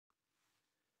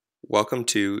Welcome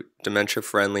to Dementia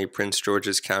Friendly Prince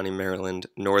George's County, Maryland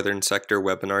Northern Sector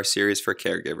webinar series for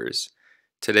caregivers.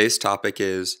 Today's topic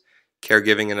is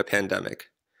Caregiving in a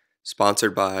Pandemic,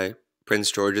 sponsored by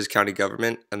Prince George's County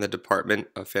Government and the Department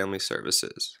of Family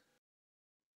Services.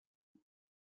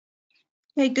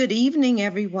 Hey, good evening,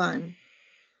 everyone.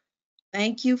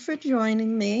 Thank you for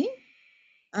joining me.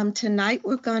 Tonight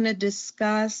we're going to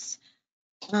discuss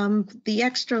the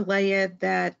extra layer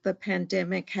that the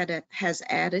pandemic has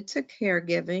added to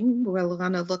caregiving. We're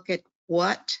going to look at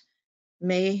what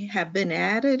may have been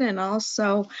added and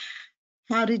also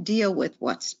how to deal with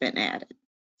what's been added.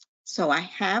 So I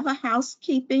have a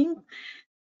housekeeping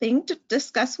thing to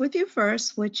discuss with you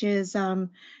first, which is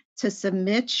to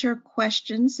submit your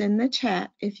questions in the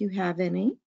chat if you have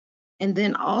any. And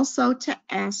then also to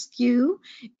ask you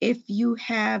if you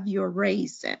have your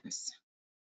raisins.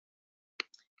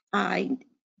 I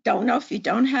don't know if you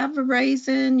don't have a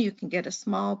raisin, you can get a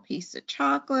small piece of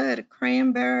chocolate, a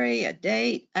cranberry, a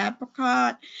date,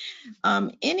 apricot,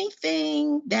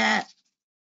 anything that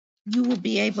you will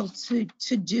be able to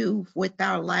do with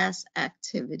our last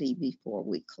activity before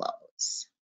we close.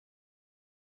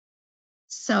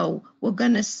 So we're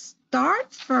going to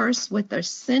start first with our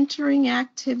centering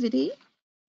activity.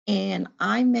 And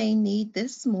I may need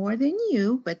this more than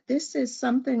you, but this is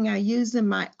something I use in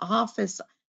my office.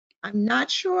 I'm not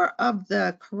sure of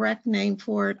the correct name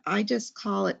for it. I just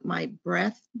call it my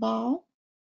breath ball.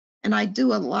 And I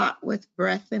do a lot with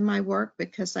breath in my work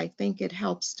because I think it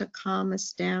helps to calm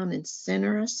us down and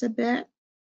center us a bit.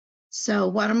 So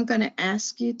what I'm going to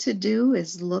ask you to do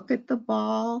is look at the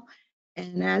ball.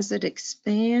 And as it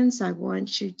expands, I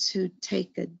want you to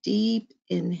take a deep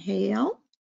inhale.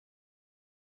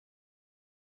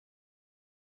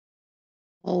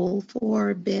 Hold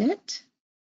for a bit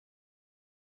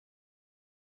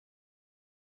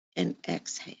and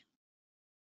exhale.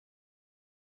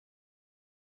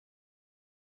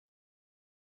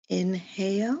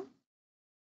 Inhale,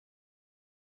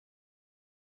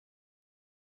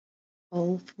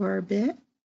 hold for a bit,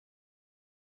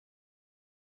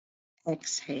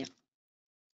 exhale.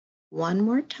 One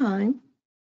more time.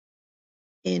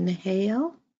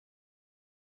 Inhale,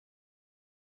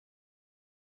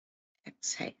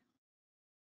 exhale.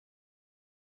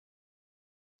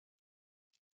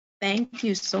 Thank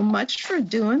you so much for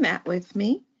doing that with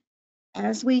me.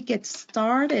 As we get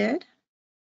started,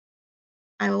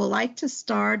 I would like to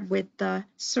start with the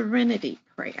Serenity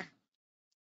Prayer.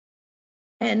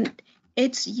 And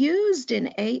it's used in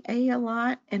AA a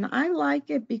lot, and I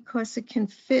like it because it can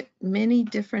fit many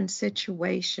different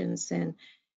situations and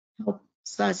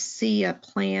helps us see a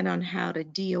plan on how to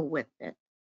deal with it.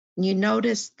 You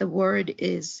notice the word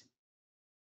is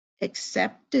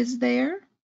accept is there,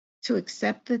 to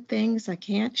accept the things I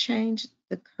can't change,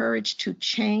 the courage to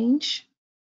change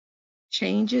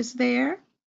is there,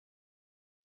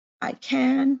 I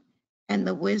can, and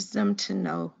the wisdom to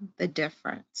know the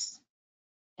difference.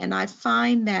 And I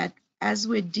find that as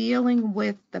we're dealing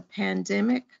with the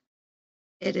pandemic,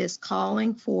 it is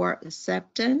calling for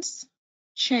acceptance,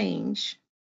 change,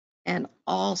 and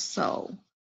also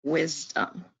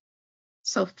wisdom.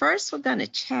 So first, we're going to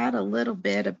chat a little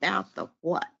bit about the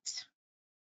what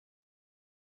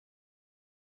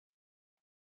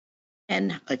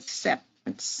and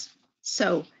acceptance.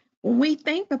 So when we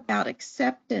think about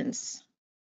acceptance,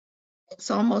 it's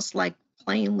almost like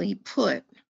plainly put,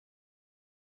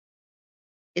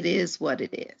 it is what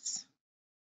it is.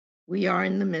 We are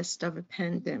in the midst of a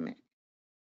pandemic.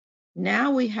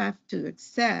 Now we have to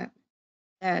accept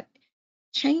that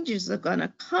changes are going to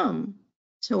come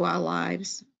to our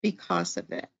lives because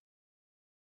of it.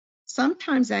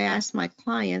 Sometimes I ask my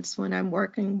clients when I'm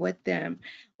working with them,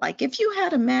 like, if you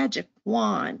had a magic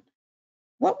wand,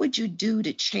 what would you do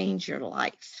to change your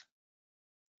life?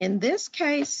 In this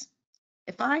case,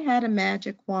 if I had a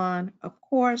magic wand, of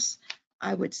course,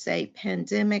 I would say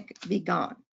pandemic be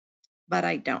gone, but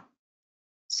I don't.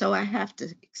 So I have to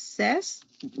accept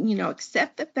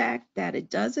the fact that it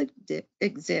does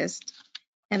exist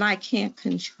and I can't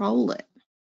control it.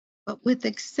 But with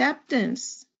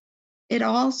acceptance, it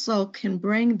also can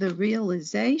bring the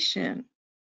realization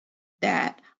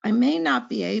that I may not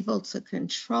be able to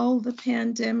control the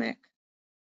pandemic,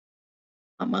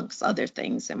 amongst other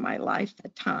things in my life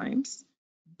at times,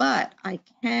 but I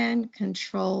can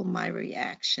control my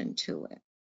reaction to it.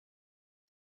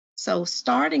 So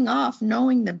starting off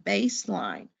knowing the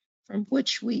baseline from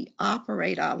which we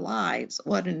operate our lives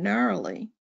ordinarily,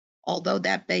 although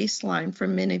that baseline for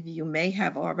many of you may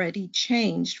have already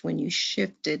changed when you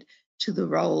shifted to the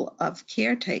role of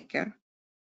caretaker,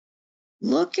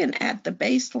 looking at the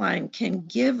baseline can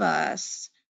give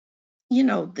us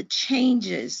the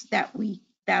changes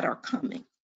that are coming.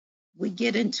 We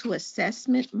get into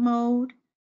assessment mode,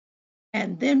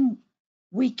 and then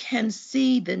we can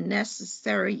see the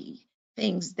necessary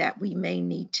things that we may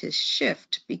need to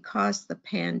shift because the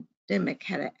pandemic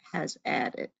has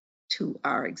added to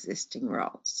our existing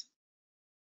roles.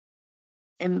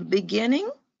 In the beginning,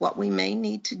 what we may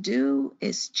need to do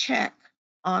is check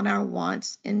on our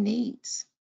wants and needs.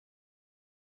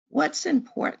 What's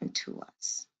important to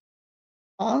us?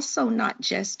 Also, not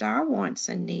just our wants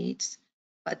and needs,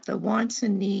 but the wants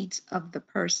and needs of the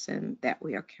person that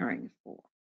we are caring for.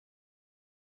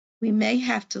 We may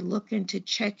have to look into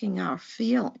checking our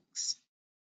feelings.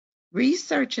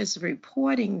 Research is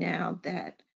reporting now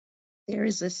that there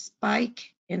is a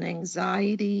spike in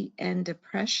anxiety and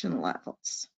depression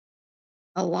levels.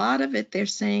 A lot of it, they're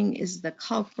saying, is the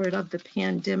culprit of the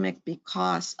pandemic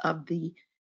because of the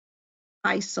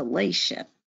isolation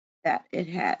that it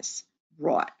has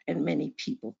brought, and many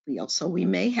people feel. So we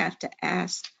may have to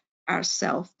ask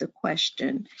ourselves the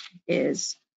question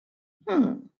is,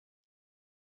 how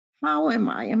am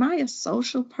I? Am I a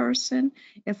social person?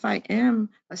 If I am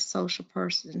a social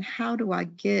person, how do I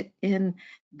get in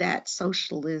that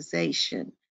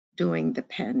socialization during the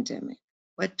pandemic?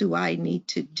 What do I need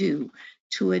to do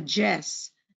to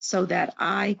adjust so that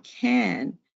I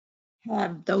can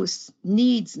have those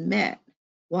needs met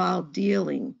while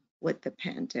dealing with the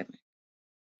pandemic?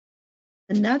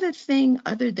 Another thing,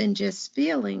 other than just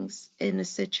feelings in a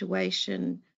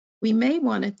situation, we may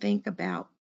want to think about,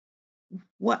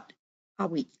 what are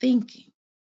we thinking?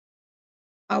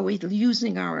 Are we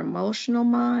using our emotional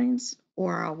minds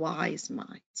or our wise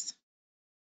minds?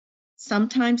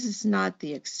 Sometimes it's not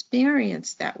the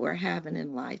experience that we're having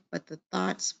in life, but the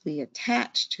thoughts we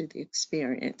attach to the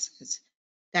experiences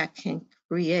that can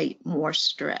create more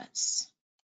stress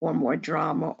or more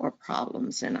drama or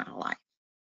problems in our life.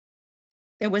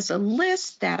 There was a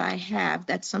list that I have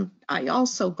that I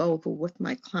also go over with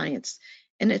my clients,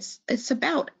 and it's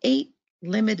about 8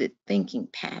 limited thinking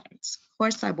patterns. Of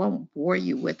course, I won't bore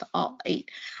you with all 8.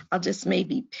 I'll just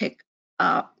maybe pick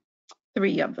up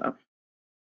 3 of them.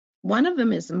 One of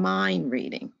them is mind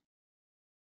reading.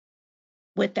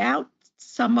 Without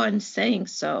someone saying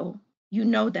so, you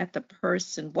know that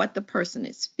what the person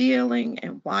is feeling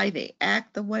and why they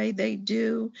act the way they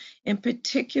do. In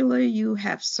particular, you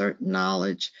have certain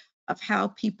knowledge of how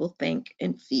people think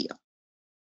and feel.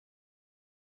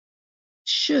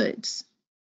 Shoulds.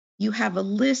 You have a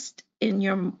list in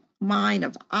your mind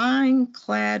of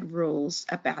ironclad rules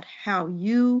about how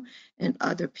you and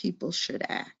other people should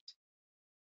act.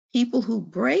 People who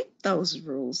break those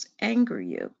rules anger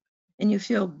you, and you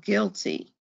feel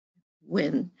guilty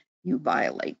when you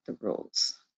violate the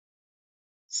rules.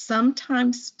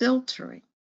 Sometimes filtering.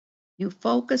 You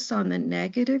focus on the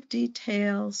negative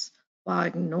details while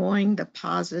ignoring the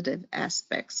positive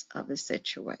aspects of a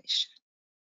situation.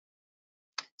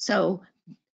 So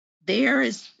there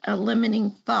is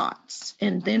limiting thoughts,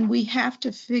 and then we have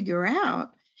to figure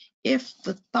out if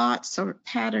the thoughts or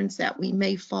patterns that we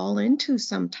may fall into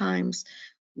sometimes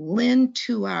lend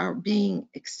to our being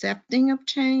accepting of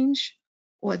change,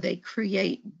 or they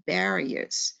create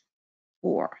barriers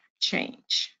for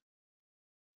change.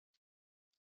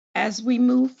 As we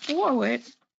move forward,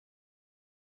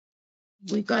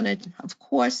 we're going to, of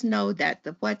course, know that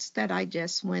the what's that I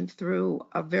just went through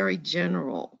are very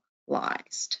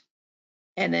generalized.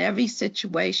 And every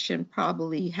situation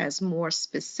probably has more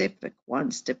specific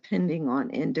ones depending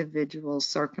on individual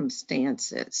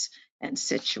circumstances and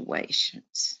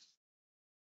situations.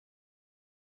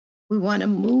 We want to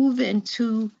move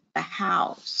into the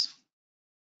house.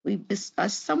 We've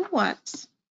discussed somewhat,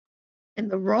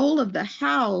 and the role of the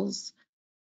house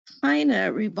kind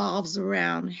of revolves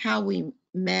around how we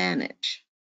manage.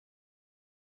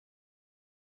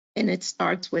 And it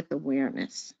starts with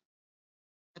awareness.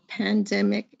 The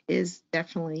pandemic is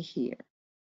definitely here.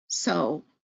 So,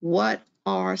 what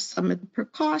are some of the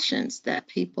precautions that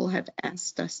people have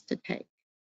asked us to take?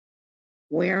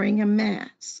 Wearing a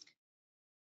mask,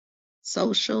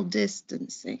 social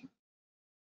distancing,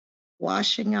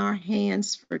 washing our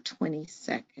hands for 20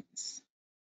 seconds.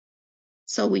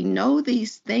 So we know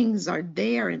these things are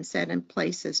there and set in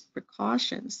place as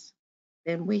precautions.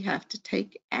 Then we have to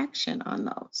take action on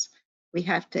those. We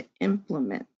have to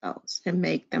implement those and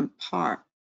make them part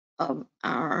of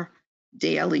our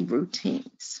daily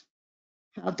routines.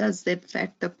 How does it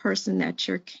affect the person that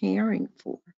you're caring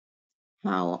for?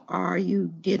 How are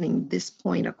you getting this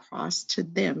point across to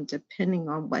them, depending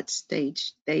on what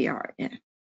stage they are in?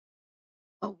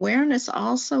 Awareness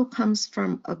also comes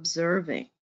from observing.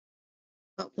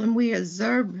 But when we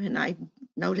observe, and I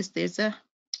Notice there's a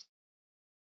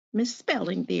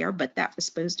misspelling there, but that was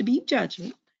supposed to be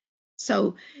judgment.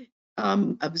 So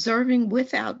observing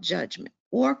without judgment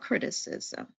or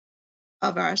criticism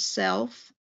of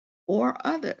ourselves or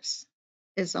others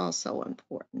is also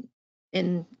important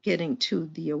in getting to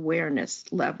the awareness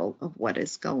level of what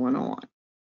is going on.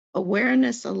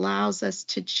 Awareness allows us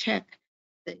to check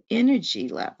the energy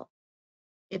level.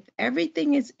 If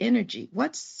everything is energy,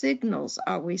 what signals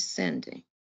are we sending?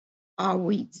 Are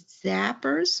we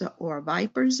zappers or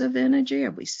vipers of energy?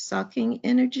 Are we sucking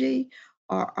energy?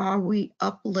 Or are we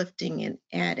uplifting and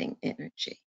adding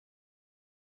energy?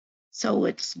 So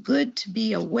it's good to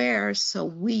be aware so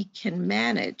we can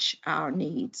manage our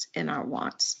needs and our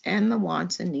wants and the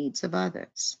wants and needs of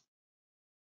others.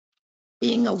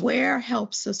 Being aware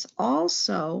helps us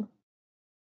also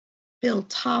build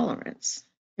tolerance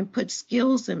and put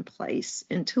skills in place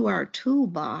into our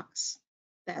toolbox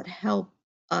that help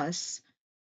us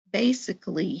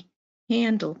basically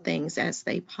handle things as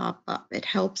they pop up. It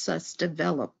helps us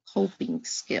develop coping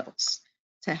skills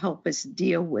to help us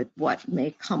deal with what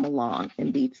may come along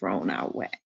and be thrown our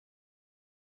way.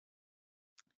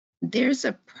 There's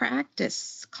a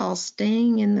practice called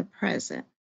staying in the present,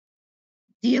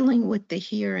 dealing with the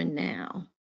here and now,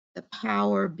 the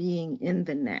power being in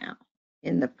the now,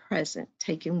 in the present,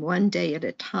 taking one day at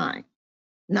a time,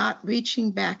 not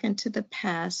reaching back into the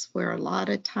past where a lot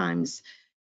of times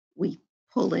we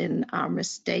pull in our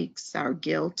mistakes, our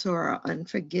guilt, or our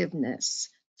unforgiveness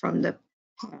from the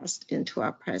past into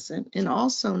our present, and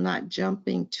also not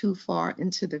jumping too far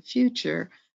into the future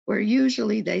where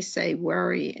usually they say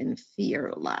worry and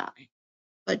fear lie,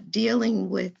 but dealing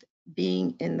with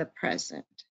being in the present,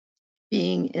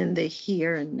 being in the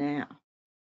here and now.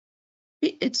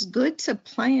 It's good to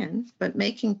plan, but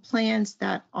making plans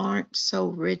that aren't so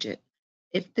rigid.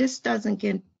 If this doesn't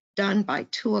get done by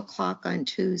 2 o'clock on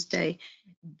Tuesday,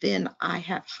 then I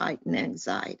have heightened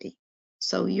anxiety.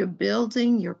 So you're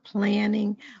building, you're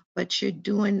planning, but you're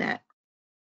doing that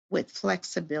with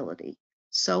flexibility.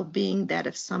 So being that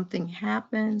if something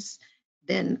happens,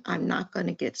 then I'm not going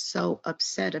to get so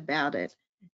upset about it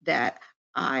that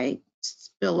I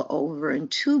spill over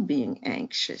into being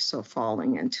anxious or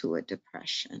falling into a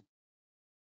depression.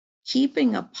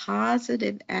 Keeping a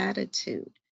positive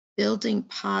attitude, building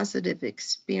positive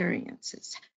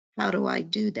experiences. How do I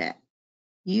do that?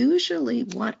 Usually,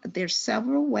 there's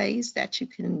several ways that you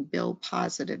can build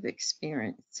positive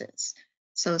experiences.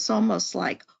 So it's almost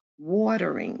like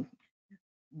watering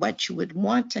what you would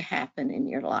want to happen in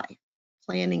your life,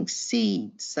 planting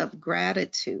seeds of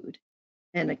gratitude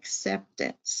and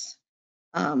acceptance.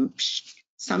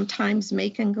 Sometimes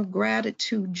making a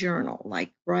gratitude journal,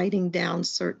 like writing down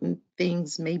certain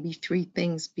things, maybe 3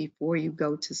 things before you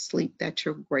go to sleep that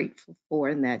you're grateful for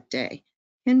in that day,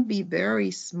 can be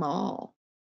very small,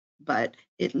 but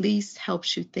at least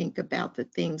helps you think about the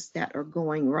things that are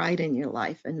going right in your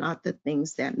life and not the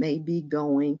things that may be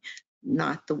going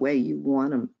not the way you want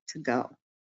them to go.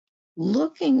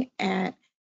 Looking at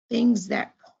things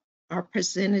that are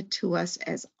presented to us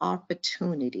as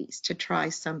opportunities to try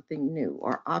something new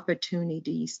or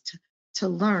opportunities to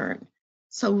learn.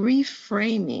 So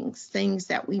reframing things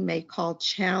that we may call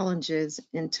challenges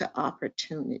into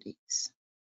opportunities.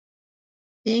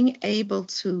 Being able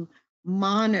to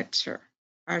monitor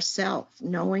ourselves,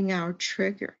 knowing our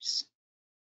triggers,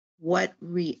 what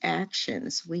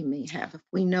reactions we may have. If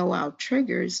we know our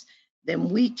triggers, then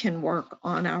we can work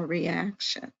on our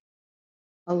reaction.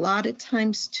 A lot of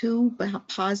times, too, a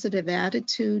positive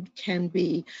attitude can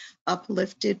be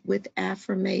uplifted with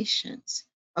affirmations,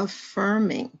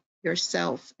 affirming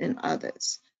yourself and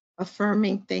others,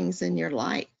 affirming things in your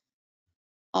life.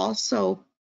 Also,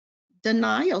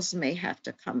 denials may have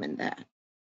to come in that,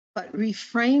 but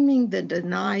reframing the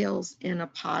denials in a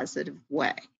positive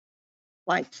way.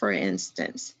 Like, for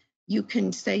instance, you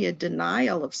can say a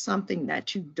denial of something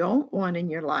that you don't want in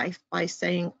your life by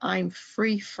saying, I'm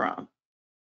free from,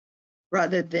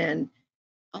 rather than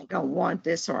I don't want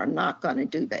this or I'm not going to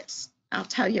do this. I'll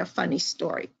tell you a funny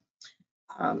story.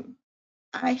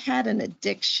 I had an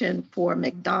addiction for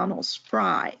McDonald's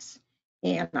fries,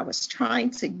 and I was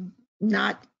trying to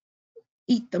not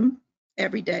eat them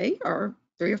every day or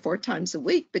 3 or 4 times a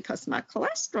week because my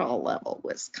cholesterol level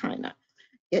was kind of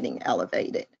getting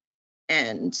elevated.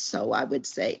 And so I would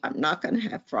say, I'm not going to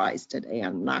have fries today.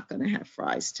 I'm not going to have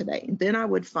fries today. And then I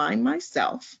would find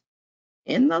myself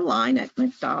in the line at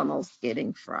McDonald's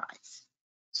getting fries.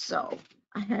 So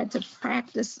I had to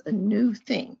practice a new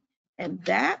thing. And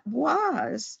that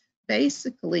was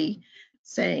basically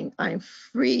saying, I'm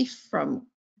free from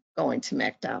going to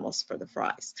McDonald's for the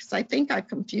fries, because I think I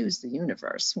confused the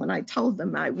universe. When I told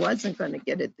them I wasn't going to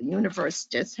get it, the universe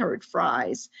just heard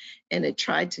fries and it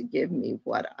tried to give me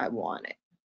what I wanted.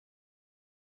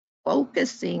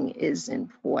 Focusing is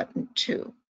important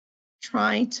too.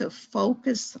 Trying to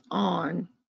focus on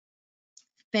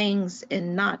things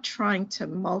and not trying to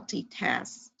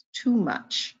multitask too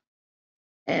much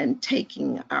and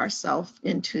taking ourselves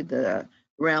into the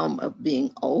realm of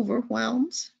being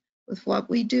overwhelmed with what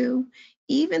we do.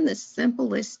 Even the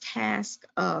simplest task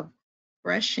of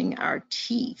brushing our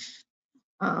teeth.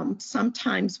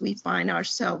 Sometimes we find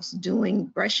ourselves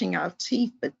brushing our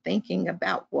teeth, but thinking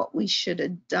about what we should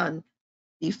have done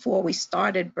before we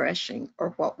started brushing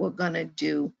or what we're going to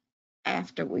do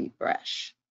after we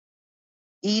brush.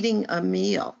 Eating a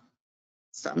meal.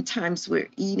 Sometimes we're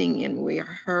eating and we're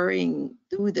hurrying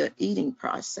through the eating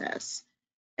process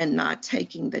and not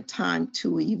taking the time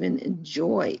to even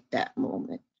enjoy that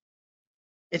moment.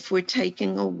 If we're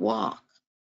taking a walk,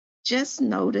 just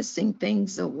noticing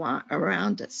things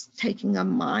around us, taking a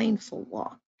mindful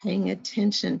walk, paying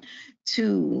attention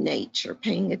to nature,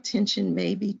 paying attention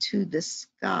maybe to the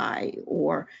sky,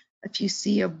 or if you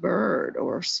see a bird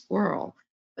or a squirrel,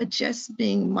 but just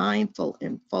being mindful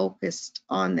and focused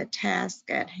on the task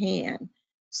at hand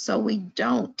so we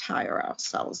don't tire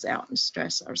ourselves out and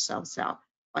stress ourselves out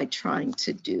by trying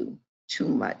to do too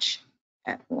much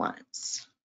at once.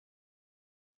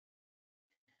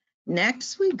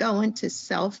 Next, we go into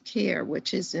self-care,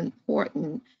 which is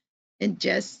important in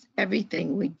just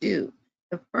everything we do.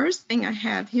 The first thing I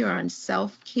have here on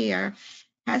self-care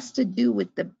has to do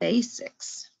with the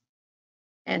basics.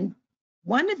 And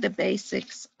one of the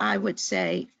basics I would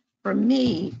say for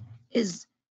me is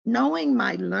knowing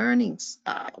my learning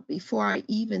style before I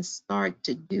even start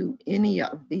to do any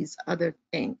of these other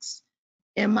things.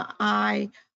 Am I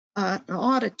an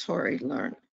auditory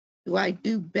learner? Do I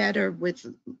do better with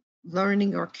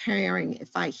learning or caring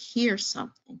if I hear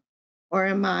something? Or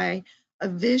am I a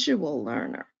visual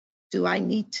learner? Do I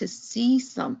need to see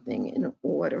something in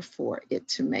order for it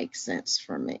to make sense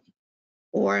for me?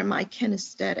 Or am I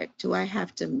kinesthetic? Do I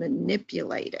have to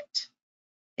manipulate it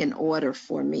in order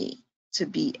for me to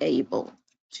be able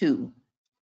to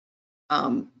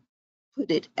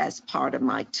put it as part of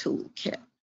my toolkit?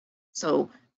 So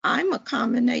I'm a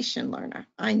combination learner.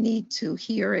 I need to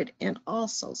hear it and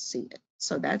also see it.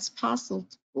 So that's possible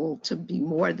to be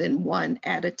more than one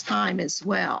at a time as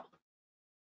well.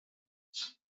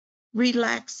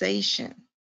 Relaxation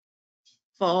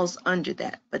falls under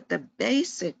that, but the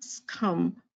basics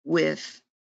come with,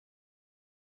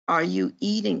 are you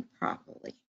eating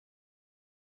properly?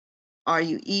 Are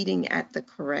you eating at the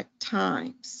correct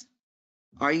times?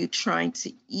 Are you trying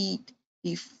to eat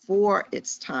before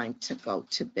it's time to go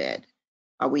to bed?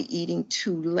 Are we eating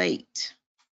too late?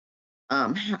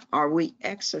 Are we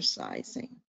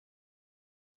exercising?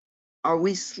 Are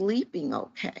we sleeping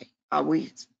okay? Are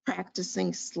we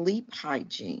practicing sleep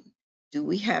hygiene? Do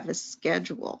we have a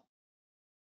schedule?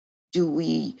 Do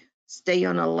we stay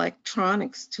on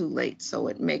electronics too late so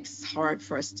it makes it hard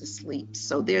for us to sleep?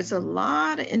 So there's a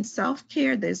lot in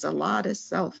self-care, there's a lot of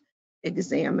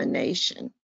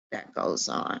self-examination that goes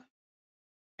on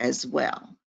as well.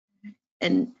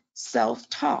 And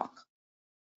self-talk.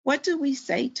 What do we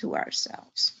say to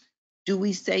ourselves? Do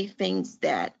we say things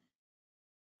that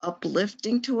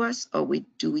uplifting to us, or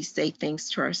do we say things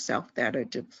to ourselves that are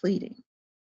depleting?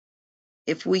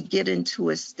 If we get into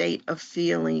a state of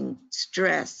feeling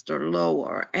stressed or low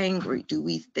or angry, do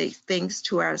we say things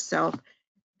to ourselves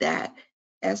that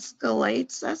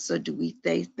escalates us, or do we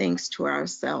say things to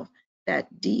ourselves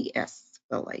that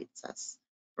de-escalates us?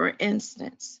 For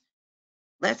instance,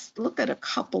 let's look at a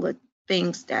couple of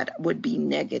things that would be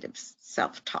negative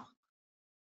self-talk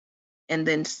and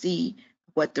then see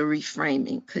what the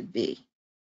reframing could be.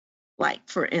 Like,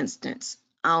 for instance,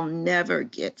 I'll never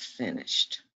get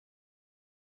finished.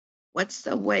 What's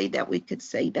the way that we could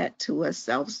say that to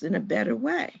ourselves in a better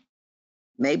way?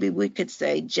 Maybe we could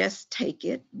say, just take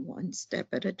it one step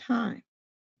at a time.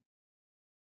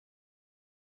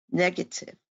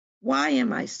 Negative. Why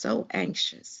am I so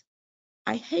anxious?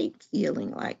 I hate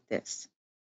feeling like this.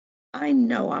 I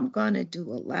know I'm going to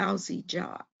do a lousy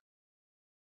job.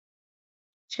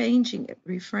 Changing it,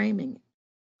 reframing it.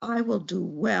 I will do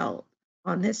well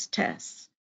on this test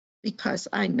because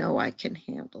I know I can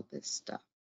handle this stuff.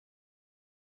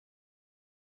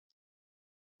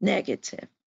 Negative.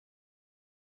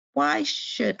 What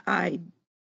should I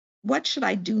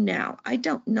do now? I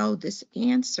don't know this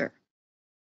answer,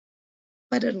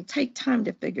 but it'll take time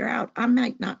to figure out. I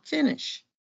might not finish.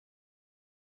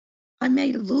 I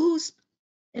may lose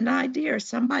an idea or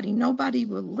somebody, nobody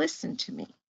will listen to me.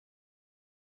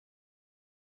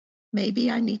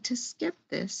 Maybe I need to skip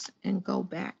this and go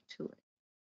back to it.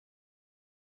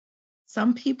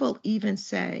 Some people even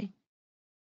say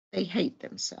they hate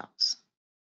themselves.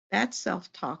 That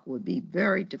self talk would be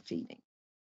very defeating.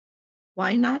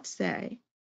 Why not say,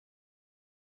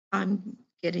 I'm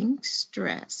getting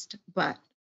stressed, but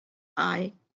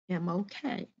I am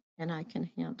okay and I can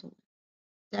handle it?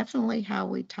 Definitely how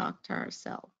we talk to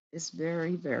ourselves is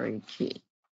very, very key.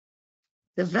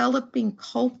 Developing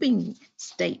coping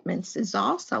statements is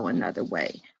also another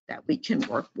way that we can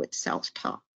work with self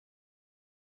talk.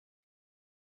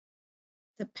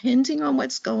 Depending on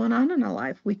what's going on in our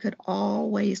life, we could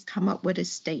always come up with a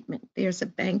statement. There's a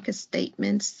bank of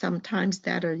statements sometimes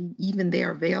that are even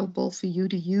there available for you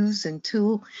to use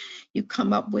until you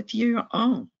come up with your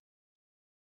own.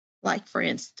 Like, for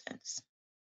instance,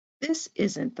 this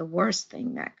isn't the worst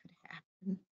thing that could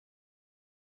happen.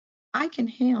 I can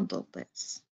handle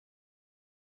this.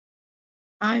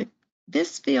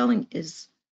 This feeling is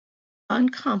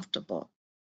uncomfortable,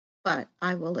 but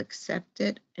I will accept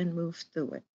it and move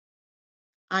through it.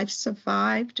 I've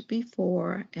survived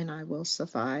before and I will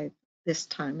survive this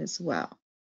time as well.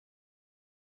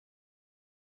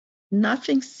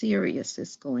 Nothing serious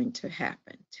is going to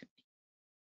happen to me.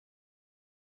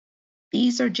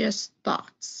 These are just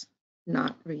thoughts,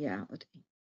 not reality.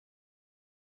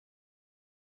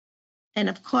 And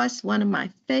of course, one of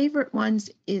my favorite ones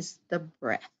is the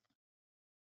breath.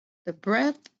 The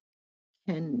breath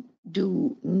can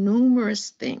do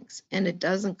numerous things and it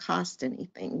doesn't cost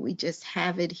anything. We just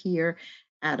have it here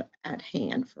at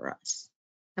hand for us.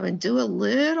 I'm going to do a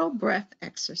little breath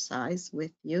exercise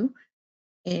with you.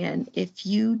 And if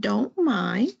you don't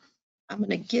mind, I'm going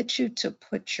to get you to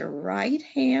put your right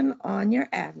hand on your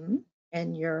abdomen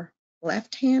and your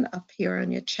left hand up here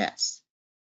on your chest.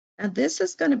 Now, this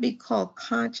is going to be called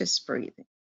conscious breathing.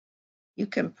 You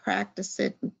can practice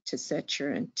it to set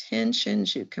your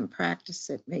intentions. You can practice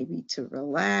it maybe to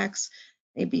relax.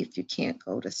 Maybe if you can't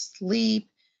go to sleep.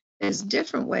 There's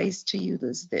different ways to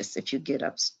use this if you get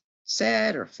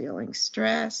upset or feeling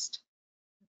stressed.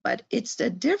 But it's a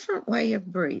different way of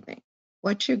breathing.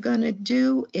 What you're going to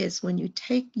do is when you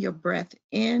take your breath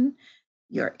in,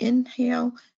 your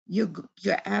inhale, your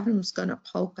abdomen's going to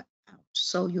poke out.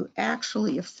 So you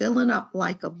actually are filling up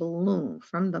like a balloon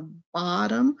from the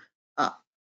bottom up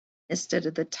instead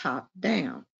of the top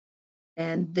down.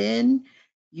 And then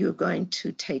you're going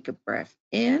to take a breath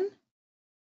in,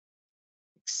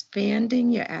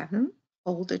 expanding your abdomen,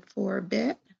 hold it for a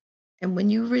bit. And when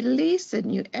you release it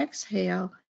and you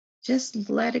exhale, just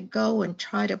let it go and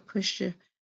try to push your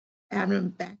abdomen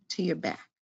back to your back.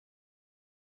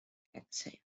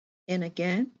 Exhale. In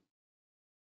again.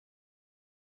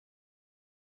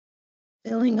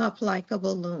 Filling up like a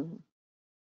balloon.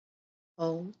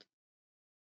 Hold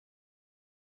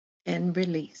and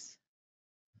release.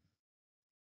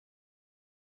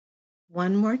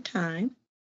 One more time.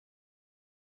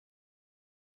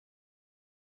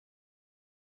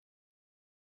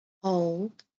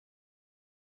 Hold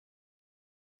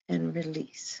and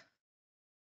release.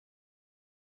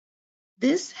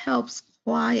 This helps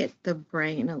quiet the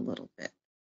brain a little bit.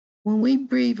 When we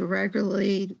breathe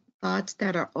regularly, thoughts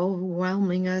that are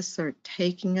overwhelming us or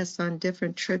taking us on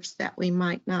different trips that we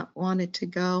might not want it to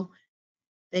go,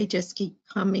 they just keep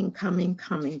coming, coming,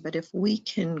 coming. But if we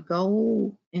can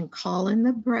go and call in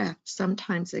the breath,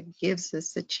 sometimes it gives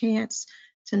us a chance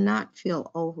to not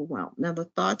feel overwhelmed. Now, the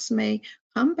thoughts may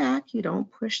come back. You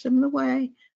don't push them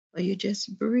away, or you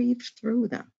just breathe through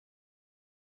them.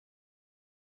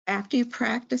 After you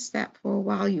practice that for a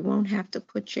while, you won't have to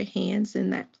put your hands in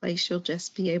that place. You'll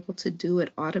just be able to do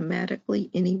it automatically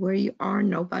anywhere you are.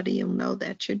 Nobody will know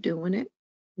that you're doing it.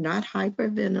 Not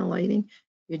hyperventilating,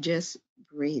 you're just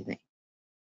breathing.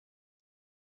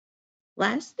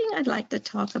 Last thing I'd like to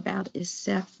talk about is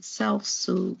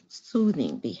self-soothing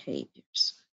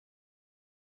behaviors.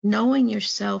 Knowing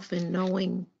yourself and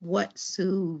knowing what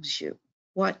soothes you,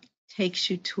 what takes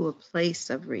you to a place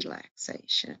of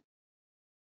relaxation.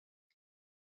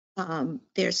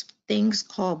 There's things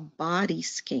called body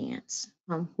scans,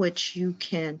 which you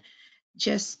can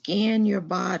just scan your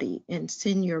body and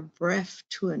send your breath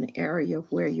to an area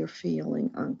where you're feeling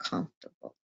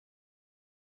uncomfortable.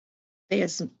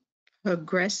 There's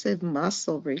progressive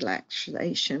muscle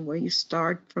relaxation where you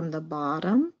start from the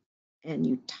bottom and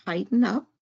you tighten up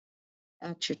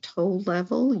at your toe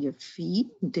level, your feet,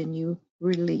 and then you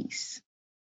release.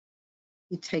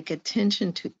 You take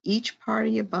attention to each part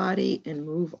of your body and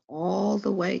move all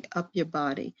the way up your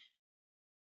body.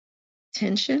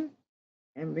 Tension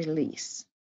and release.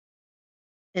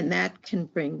 And that can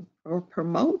bring or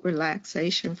promote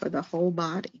relaxation for the whole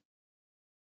body.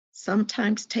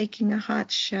 Sometimes taking a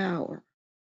hot shower,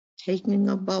 taking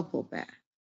a bubble bath,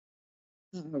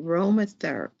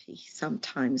 aromatherapy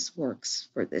sometimes works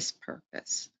for this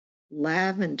purpose.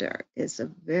 Lavender is a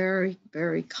very,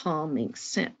 very calming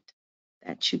scent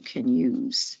that you can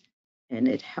use, and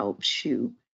it helps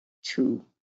you to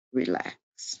relax.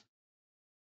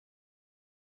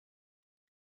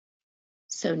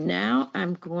 So now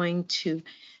I'm going to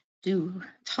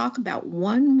talk about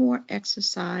one more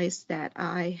exercise that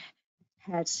I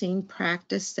had seen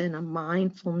practiced in a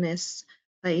mindfulness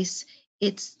place.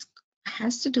 It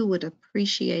has to do with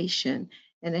appreciation,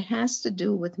 and it has to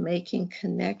do with making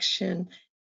connection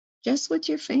just with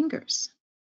your fingers,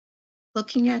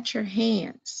 looking at your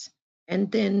hands,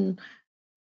 and then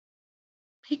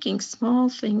picking small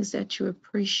things that you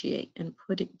appreciate and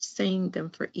saying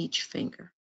them for each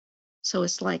finger. So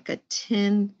it's like a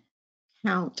 10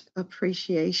 count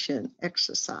appreciation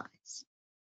exercise.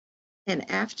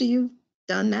 And after you've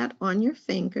done that on your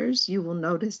fingers, you will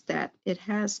notice that it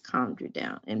has calmed you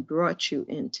down and brought you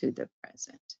into the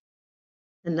present.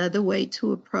 Another way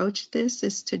to approach this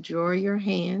is to draw your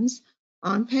hands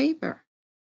on paper.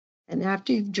 And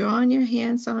after you've drawn your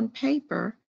hands on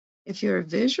paper, if you're a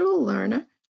visual learner,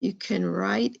 you can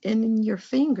write in your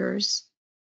fingers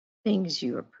things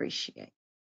you appreciate.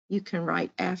 You can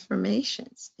write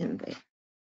affirmations in there.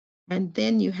 And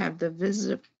then you have the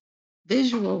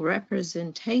visual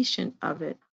representation of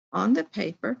it on the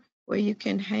paper where you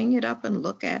can hang it up and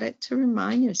look at it to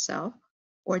remind yourself,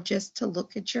 or just to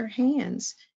look at your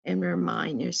hands and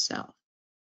remind yourself.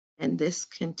 And this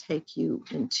can take you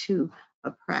into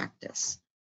a practice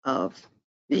of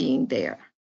being there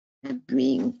and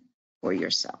being for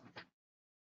yourself.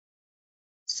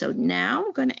 So now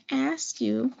I'm going to ask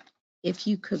you if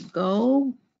you could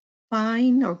go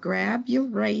find or grab your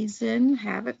raisin,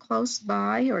 have it close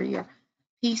by, or your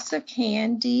piece of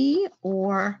candy,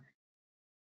 or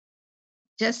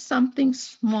just something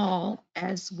small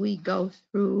as we go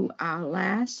through our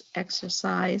last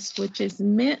exercise, which is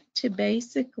meant to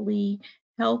basically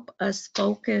help us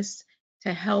focus,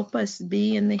 to help us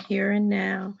be in the here and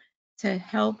now, to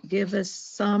help give us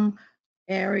some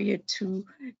area to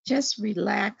just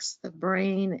relax the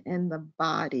brain and the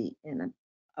body in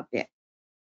a bit.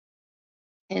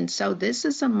 And so this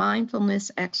is a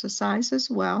mindfulness exercise as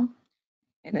well,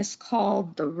 and it's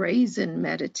called the raisin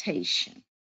meditation.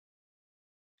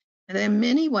 And there are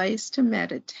many ways to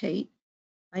meditate.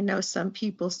 I know some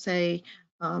people say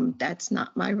that's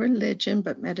not my religion,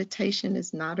 but meditation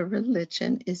is not a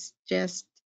religion. It's just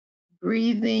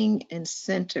breathing and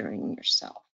centering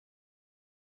yourself.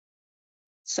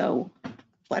 So,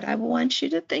 what I want you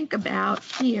to think about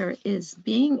here is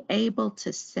being able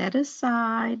to set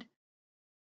aside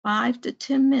 5 to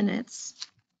 10 minutes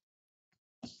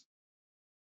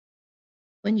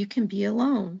when you can be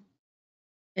alone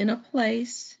in a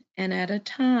place and at a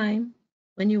time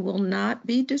when you will not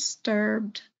be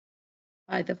disturbed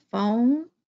by the phone,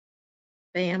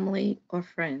 family, or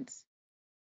friends.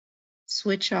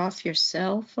 Switch off your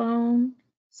cell phone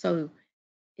so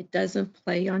it doesn't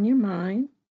play on your mind.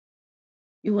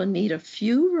 You will need a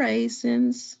few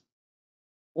raisins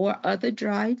or other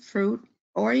dried fruit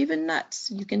or even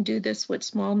nuts. You can do this with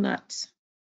small nuts.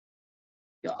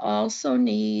 You'll also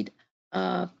need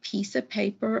a piece of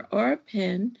paper or a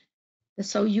pen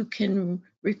so you can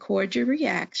record your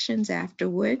reactions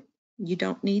afterward. You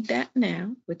don't need that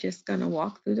now. We're just going to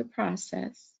walk through the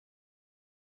process.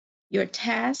 Your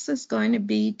task is going to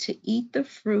be to eat the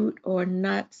fruit or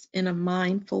nuts in a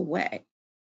mindful way.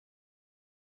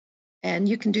 And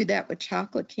you can do that with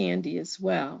chocolate candy as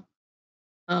well.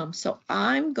 So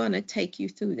I'm going to take you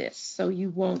through this so you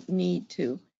won't need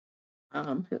to.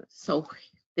 So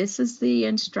this is the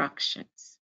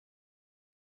instructions.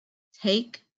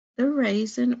 Take the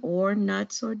raisin or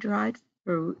nuts or dried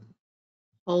fruit,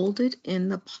 hold it in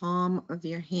the palm of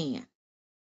your hand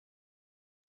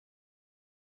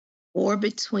or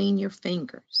between your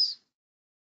fingers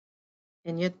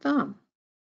and your thumb.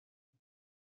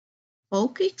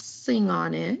 Focusing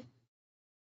on it,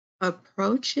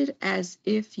 approach it as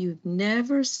if you've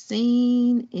never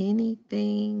seen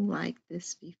anything like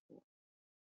this before.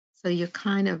 So you're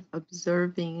kind of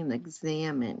observing and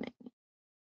examining.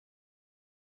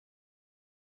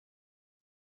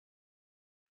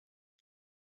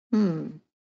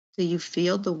 Do you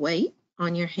feel the weight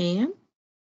on your hand?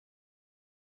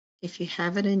 If you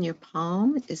have it in your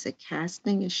palm, is it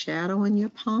casting a shadow in your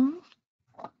palm?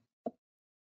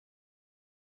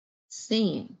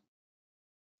 Seeing.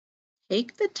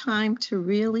 Take the time to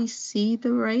really see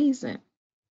the raisin.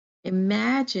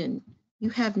 Imagine you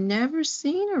have never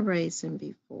seen a raisin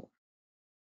before.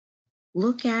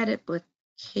 Look at it with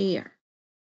care.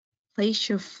 Place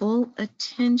your full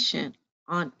attention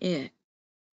on it.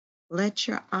 Let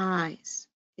your eyes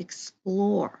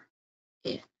explore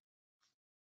it.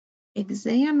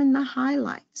 Examine the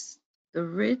highlights, the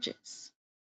ridges,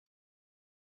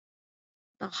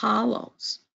 the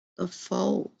hollows, the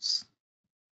folds.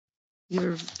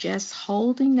 You're just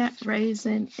holding that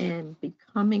raisin and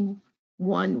becoming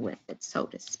one with it, so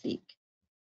to speak.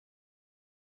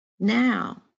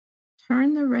 Now,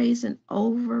 turn the raisin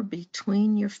over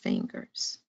between your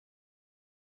fingers,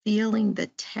 feeling the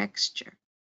texture.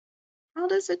 How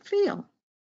does it feel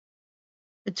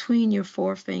between your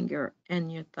forefinger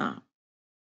and your thumb?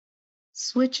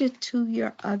 Switch it to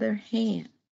your other hand.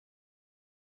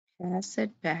 Pass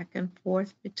it back and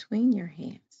forth between your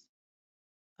hands,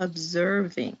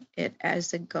 observing it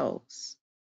as it goes.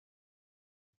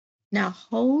 Now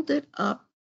hold it up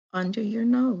under your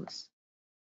nose.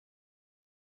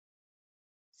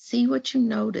 See what you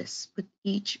notice with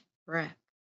each breath.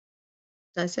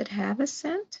 Does it have a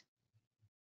scent?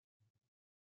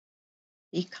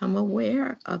 Become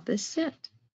aware of the scent.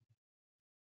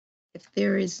 If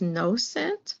there is no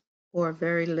scent or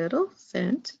very little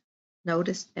scent,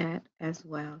 notice that as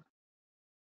well.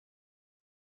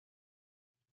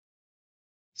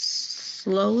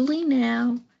 Slowly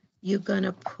now, you're going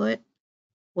to put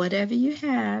whatever you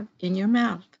have in your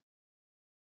mouth.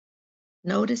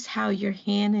 Notice how your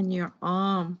hand and your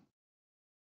arm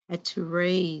had to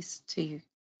raise to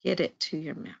get it to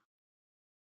your mouth.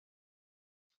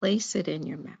 Place it in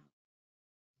your mouth.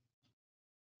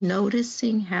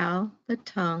 Noticing how the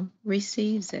tongue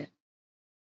receives it.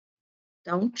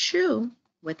 Don't chew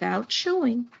without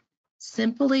chewing.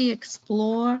 Simply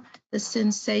explore the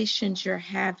sensations you're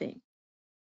having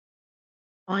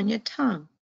on your tongue.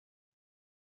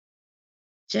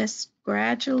 Just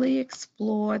gradually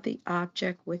explore the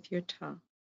object with your tongue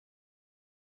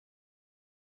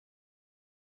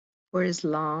for as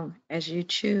long as you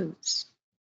choose.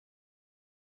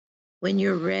 When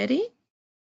you're ready,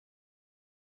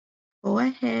 go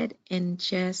ahead and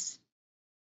just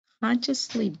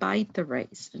consciously bite the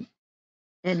raisin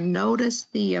and notice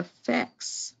the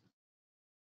effects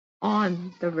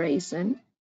on the raisin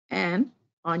and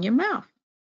on your mouth.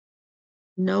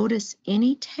 Notice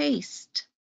any taste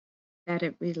that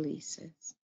it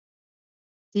releases.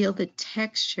 Feel the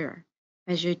texture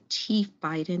as your teeth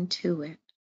bite into it.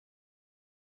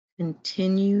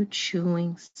 Continue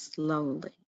chewing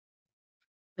slowly,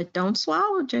 but don't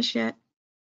swallow just yet.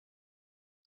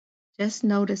 Just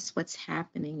notice what's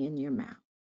happening in your mouth.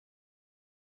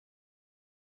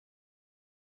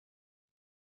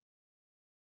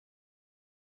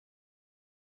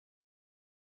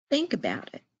 Think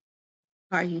about it.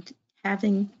 Are you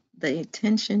having the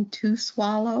intention to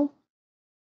swallow?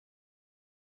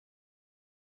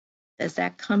 Does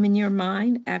that come in your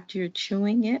mind after you're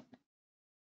chewing it?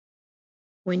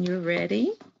 When you're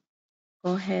ready,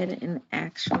 go ahead and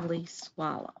actually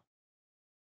swallow.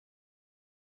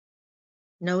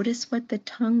 Notice what the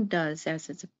tongue does as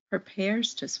it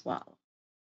prepares to swallow.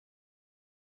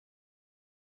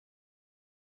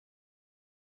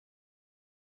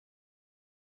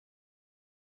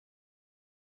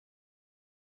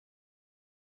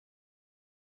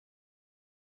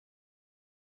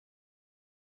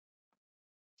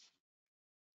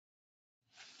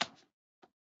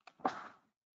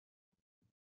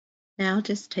 Now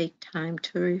just take time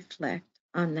to reflect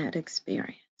on that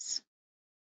experience.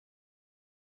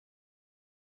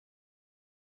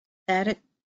 That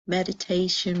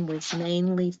meditation was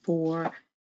mainly for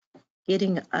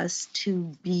getting us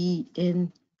to be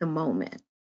in the moment,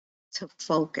 to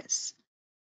focus.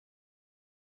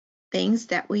 Things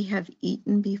that we have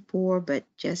eaten before, but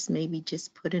just maybe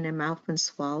just put in our mouth and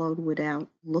swallowed without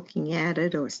looking at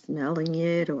it or smelling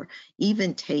it or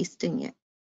even tasting it.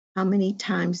 How many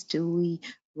times do we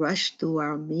rush through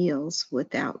our meals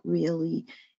without really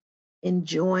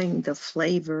enjoying the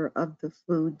flavor of the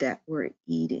food that we're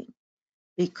eating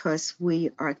because we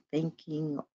are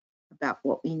thinking about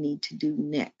what we need to do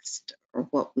next or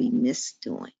what we miss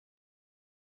doing?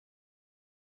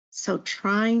 So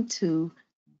trying to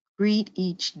greet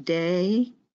each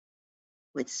day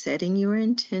with setting your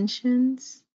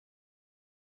intentions,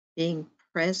 being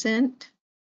present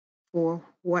for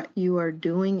what you are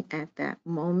doing at that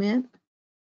moment,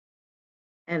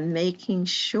 and making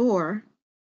sure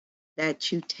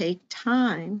that you take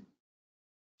time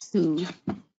to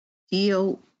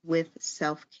deal with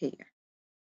self-care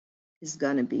is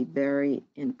going to be very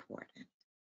important.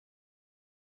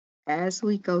 As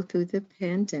we go through the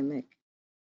pandemic,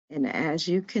 and as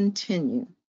you continue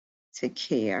to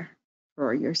care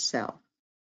for yourself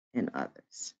and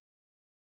others.